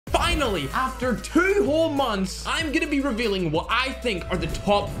finally, after 2 whole months, I'm gonna be revealing what I think are the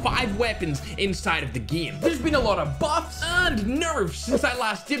top 5 weapons inside of the game. There's been a lot of buffs and nerfs since I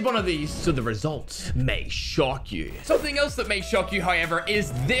last did one of these, so the results may shock you. Something else that may shock you, however,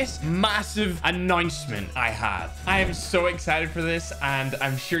 is this massive announcement I have. I am so excited for this, and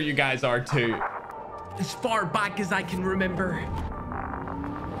I'm sure you guys are too. As far back as I can remember,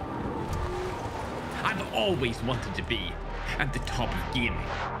 I've always wanted to be at the top of gaming.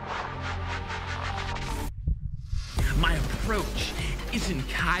 My approach isn't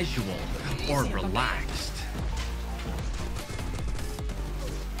casual or relaxed.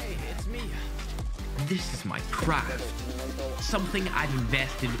 Hey, it's me. This is my craft. Something I've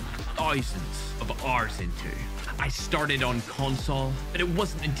invested thousands of hours into. I started on console, but it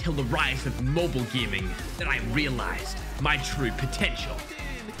wasn't until the rise of mobile gaming that I realized my true potential.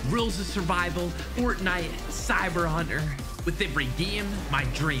 Rules of Survival, Fortnite, Cyber Hunter. With every game, my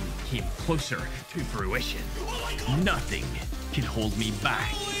dream came closer to fruition. Nothing can hold me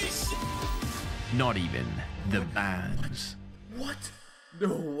back. Not even the bans. What?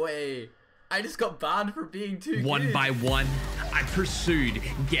 No way. I just got banned for being too good. One by one, I pursued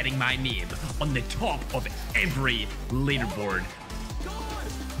getting my name on the top of every leaderboard.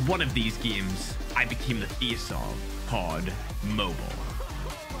 One of these games I became the face of, COD Mobile.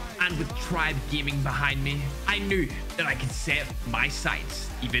 And with Tribe Gaming behind me, I knew that I could set my sights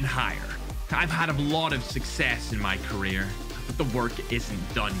even higher. I've had a lot of success in my career, but the work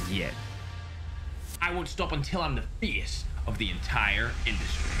isn't done yet. I won't stop until I'm the face of the entire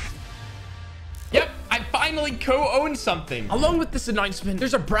industry. Yep, I finally co-own something. Along with this announcement,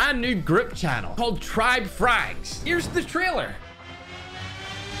 there's a brand new group channel called Tribe Frags. Here's the trailer.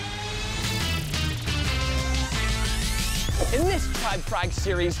 In this Tribe Frag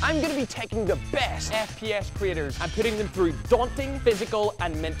series, I'm going to be taking the best FPS creators and putting them through daunting physical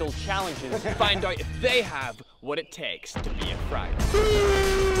and mental challenges to find out if they have what it takes to be a frag.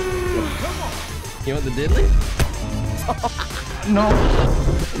 Come on. You want the diddly? No.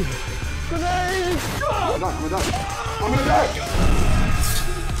 Grenade! I'm gonna die.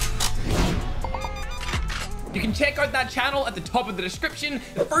 You can check out that channel at the top of the description.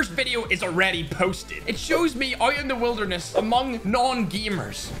 The first video is already posted. It shows me out in the wilderness among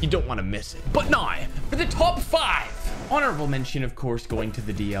non-gamers. You don't want to miss it. But now, for the top 5. Honorable mention, of course, going to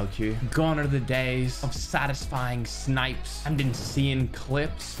the DLQ. Gone are the days of satisfying snipes and insane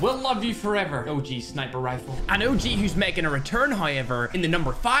clips. We'll love you forever, OG sniper rifle. An OG who's making a return, however, in the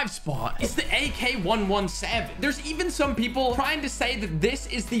number 5 spot is the AK-117. There's even some people trying to say that this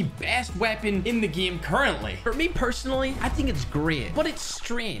is the best weapon in the game currently. For me personally, I think it's great, but it's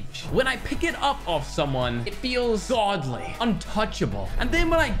strange. When I pick it up off someone, it feels godly, untouchable. And then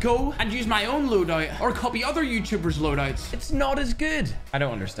when I go and use my own loadout or copy other YouTubers' loadouts, it's not as good. I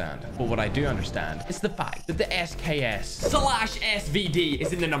don't understand. But what I do understand is the fact that the SKS/SVD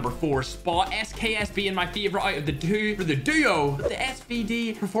is in the number 4 spot. SKS being my favorite out of the two for the duo, but the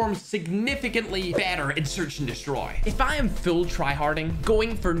SVD performs significantly better in Search and Destroy. If I am full tryharding,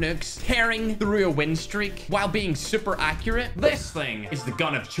 going for nukes, tearing through a win streak while being super accurate, this thing is the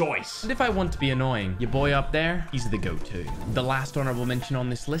gun of choice. And if I want to be annoying, your boy up there, he's the go-to. The last honorable mention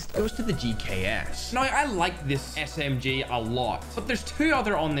on this list goes to the GKS. Now, I like this SMG a lot, but there's 2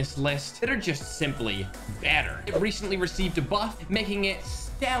 other on this list that are just simply better. It recently received a buff, making it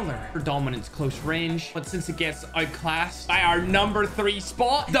stellar for dominance close range, but since it gets outclassed by our number 3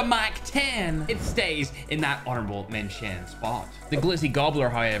 spot, the MAC-10, it stays in that honorable mention spot. The Glizzy Gobbler,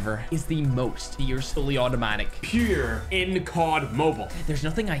 however, is the most fierce, fully automatic, pure in COD Mobile. There's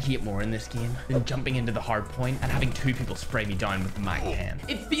nothing I hate more in this game than jumping into the hard point and having 2 people spray me down with the MAC-10.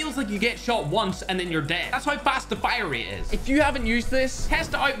 It feels like you get shot once and then you're dead. That's how fast the fire rate is. If you haven't used this,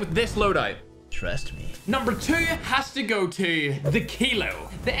 test it out with this loadout. Trust me. Number 2 has to go to the Kilo.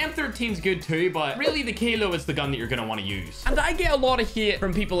 The M13's good too, but really the Kilo is the gun that you're gonna want to use. And I get a lot of hate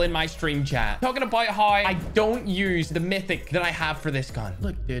from people in my stream chat talking about how I don't use the mythic that I have for this gun.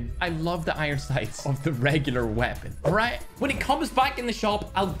 Look, dude, I love the iron sights of the regular weapon. All right? When it comes back in the shop,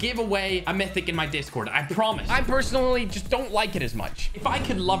 I'll give away a mythic in my Discord. I promise. I personally just don't like it as much. If I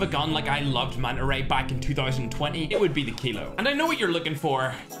could love a gun like I loved Manta Ray back in 2020, it would be the Kilo. And I know what you're looking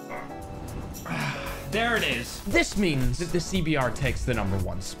for. There it is. This means that the CBR takes the number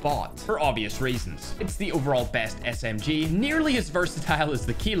 1 spot for obvious reasons. It's the overall best SMG, nearly as versatile as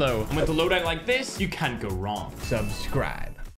the Kilo, and with a loadout like this, you can't go wrong. Subscribe.